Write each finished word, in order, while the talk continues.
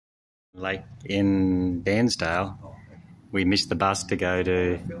Lake in Bairnsdale, we missed the bus to go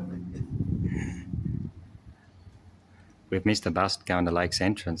to. We've missed the bus going to Lake's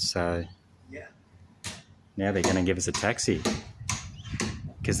entrance, so now they're going to give us a taxi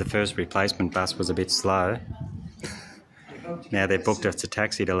because the first replacement bus was a bit slow. Now they've booked us a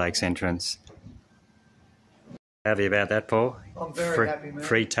taxi to Lake's entrance. How are you about that, Paul? I'm very happy, man.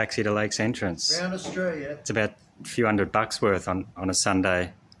 Free taxi to Lake's entrance. Round Australia. It's about a few $100 worth on a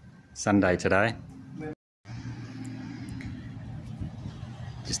Sunday today.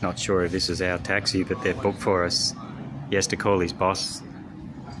 Just not sure if this is our taxi that they've booked for us. He has to call his boss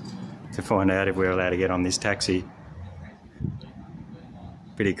to find out if we're allowed to get on this taxi.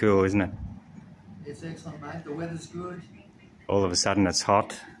 Pretty cool, isn't it? It's excellent, mate. The weather's good. All of a sudden it's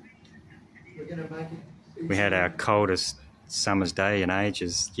hot. We're going to make it. We had our coldest summer's day in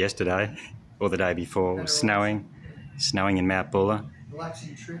ages yesterday, or the day before. It was snowing in Mount Buller.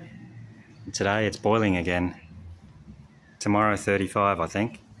 Relaxing trip. And today it's boiling again. Tomorrow 35, I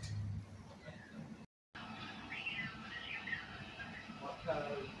think.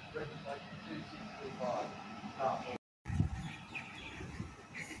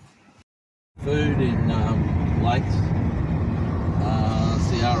 Food in Lakes,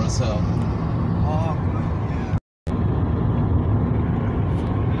 CRSL. Oh, good.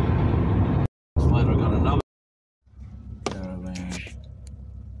 Yeah. Later I got another caravan.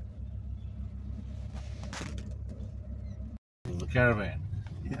 The caravan.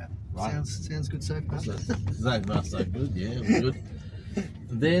 Yeah. Right. Sounds good so far. So far so good, yeah, it was good.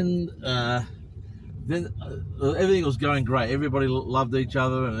 Then everything was going great. Everybody loved each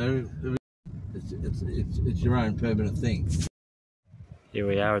other, and it's your own permanent thing. Here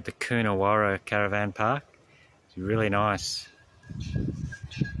we are at the Coonawarra Caravan Park. It's really nice.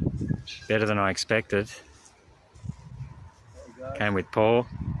 Better than I expected. Came with Paul.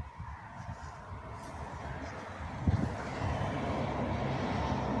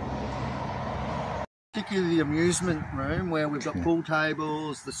 Particularly the amusement room where we've got pool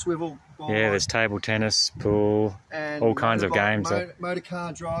tables, the swivel board. Yeah, there's table tennis, pool, and all kinds of games. Motor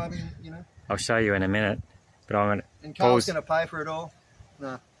car driving, you know. I'll show you in a minute. But I'm going to. And Carl's going to pay for it all.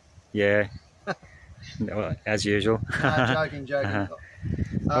 No. Yeah. As usual. No, joking.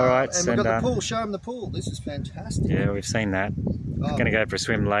 All right. And we've got the pool. Show them the pool. This is fantastic. Yeah, we've seen that. We're going to go for a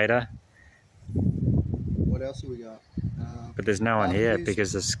swim later. What else have we got? But there's no one here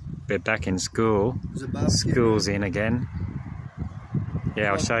because they're back in school. School's in again.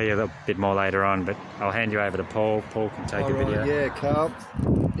 Yeah, I'll show you a little bit more later on, but I'll hand you over to Paul. Paul can take a video. Yeah, Carl.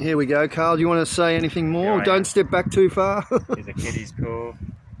 Here we go. Carl, do you want to say anything more? Yeah, Don't step back too far. There's a kiddies pool.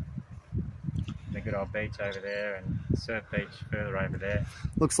 The good old beach over there, and surf beach further over there.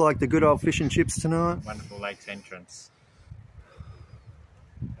 Looks like the good old fish and chips tonight. Wonderful Lake's entrance.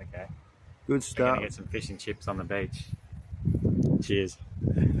 Okay. Good We're stuff. going to get some fish and chips on the beach. Cheers.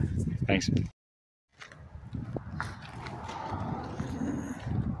 Thanks.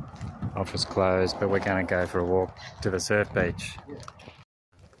 Office closed, but we're going to go for a walk to the surf beach.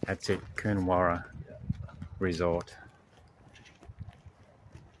 That's it, Coonawarra Resort.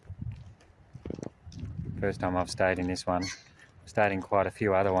 First time I've stayed in this one. I've stayed in quite a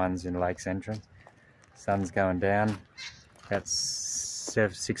few other ones in Lake's entrance. Sun's going down. It's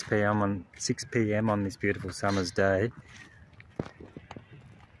 6 p.m. on this beautiful summer's day.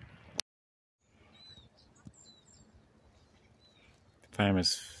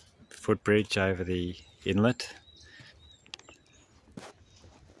 Famous footbridge over the inlet.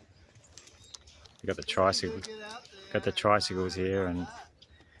 We've got the tricycles here, and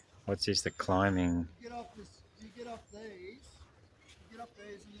what's this? The climbing. You get off these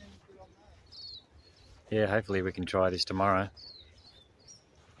and then get on those. Yeah, hopefully we can try this tomorrow.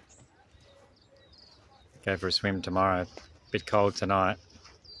 Go for a swim tomorrow. Bit cold tonight.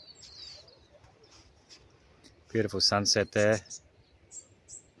 Beautiful sunset there.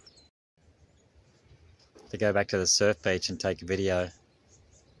 To go back to the surf beach and take a video.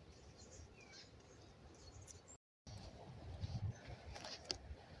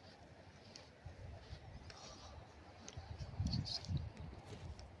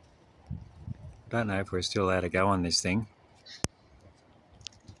 Don't know if we're still allowed to go on this thing.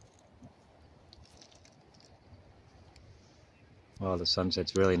 Well, the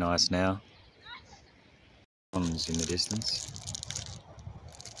sunset's really nice now. Ponds in the distance.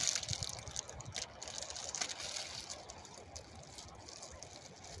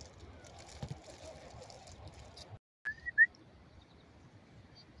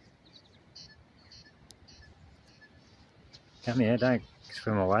 Come here, don't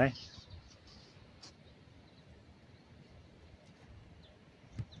swim away.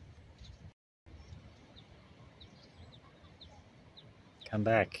 Come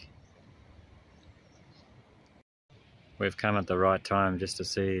back. We've come at the right time just to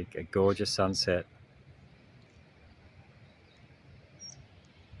see a gorgeous sunset.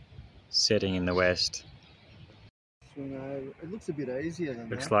 Setting in the west. Swing over. It looks a bit easier than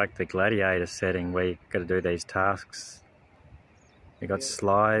Looks that. like the gladiator setting where you've got to do these tasks. You've got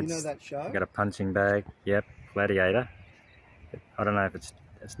slides. You know that show? You've got a punching bag. Yep, gladiator. I don't know if it's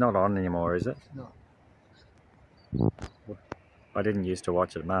not on anymore, is it? No. I didn't used to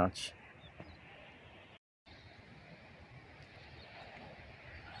watch it much.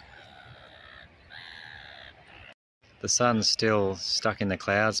 The sun's still stuck in the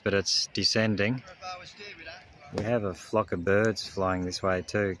clouds, but it's descending. We have a flock of birds flying this way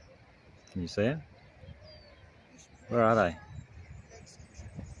too. Can you see them? Where are they?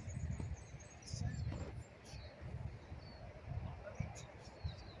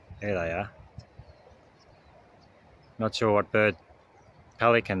 There they are. Not sure what bird.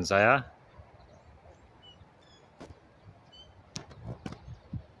 Pelicans they are.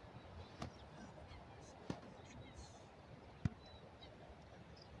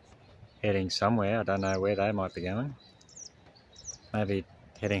 Heading somewhere, I don't know where they might be going. Maybe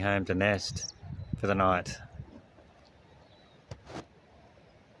heading home to nest for the night.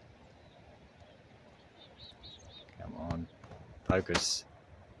 Come on, focus.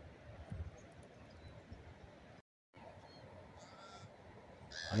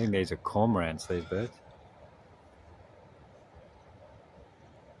 I think these are cormorants, these birds.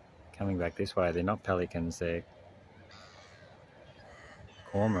 Coming back this way, they're not pelicans, they're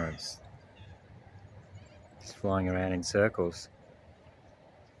cormorants. Just flying around in circles.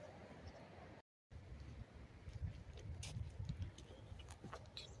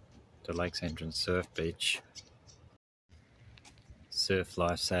 The Lakes Entrance Surf Beach. Surf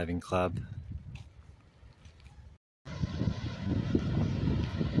Life Saving Club.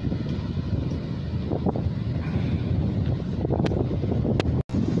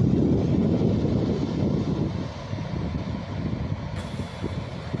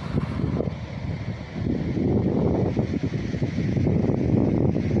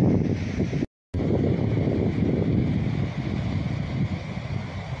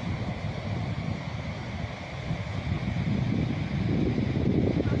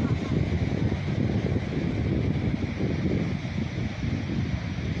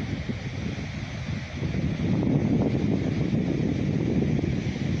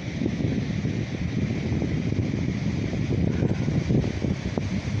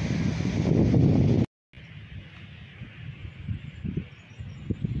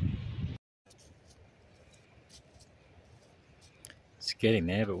 It's getting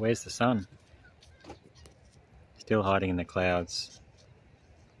there, but where's the sun? Still hiding in the clouds.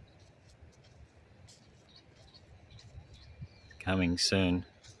 Coming soon.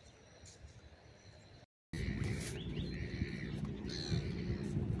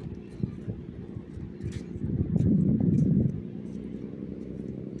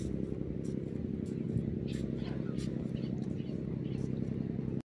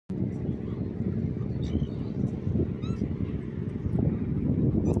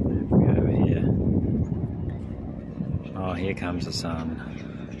 Oh, here comes the sun.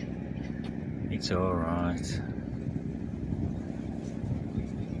 It's all right.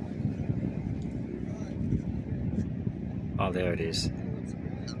 Oh, there it is.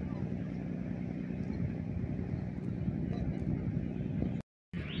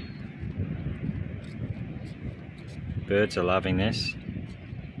 Birds are loving this.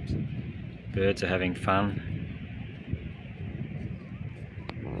 Birds are having fun.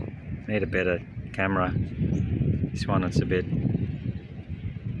 Need a better camera. This one, it's a bit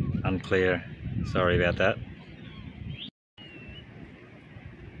unclear. Sorry about that.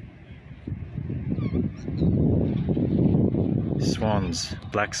 Swans,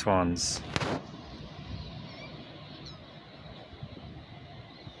 black swans.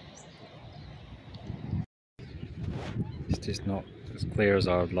 It's just not as clear as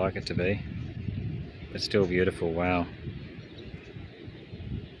I would like it to be, but still beautiful. Wow.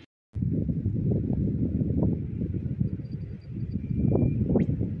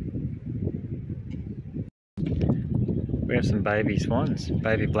 We have some baby swans,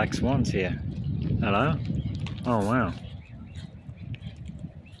 baby black swans here. Hello? Oh wow.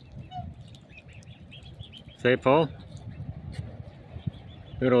 See, Paul?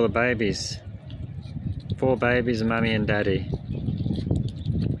 Look at all the babies. 4 babies, mummy and daddy.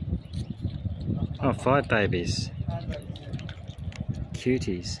 Oh, 5 babies.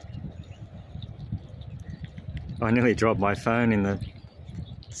 Cuties. I nearly dropped my phone in the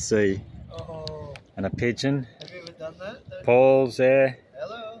sea. Oh. And a pigeon. Have you ever done that? Paul's there,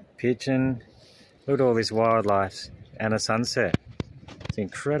 Hello. pigeon. Look at all this wildlife and a sunset. It's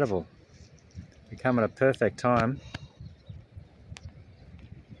incredible. We come at a perfect time.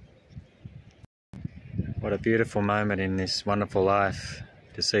 What a beautiful moment in this wonderful life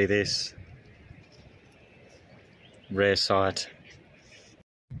to see this rare sight.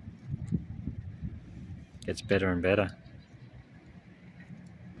 Gets better and better.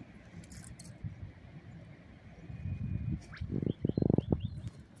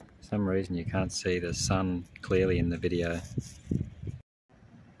 For some reason you can't see the sun clearly in the video.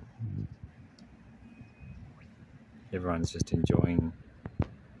 Everyone's just enjoying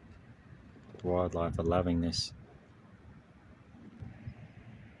the wildlife, are loving this.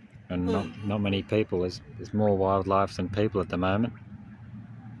 And not many people, there's more wildlife than people at the moment.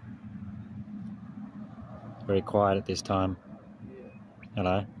 Very quiet at this time.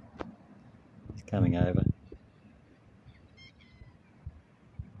 Hello. He's coming over.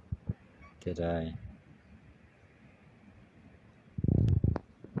 G'day.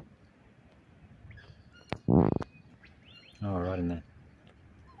 Oh, right in there.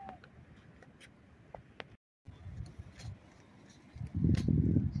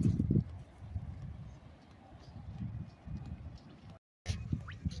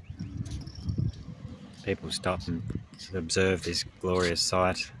 People stop and observe this glorious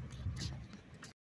sight.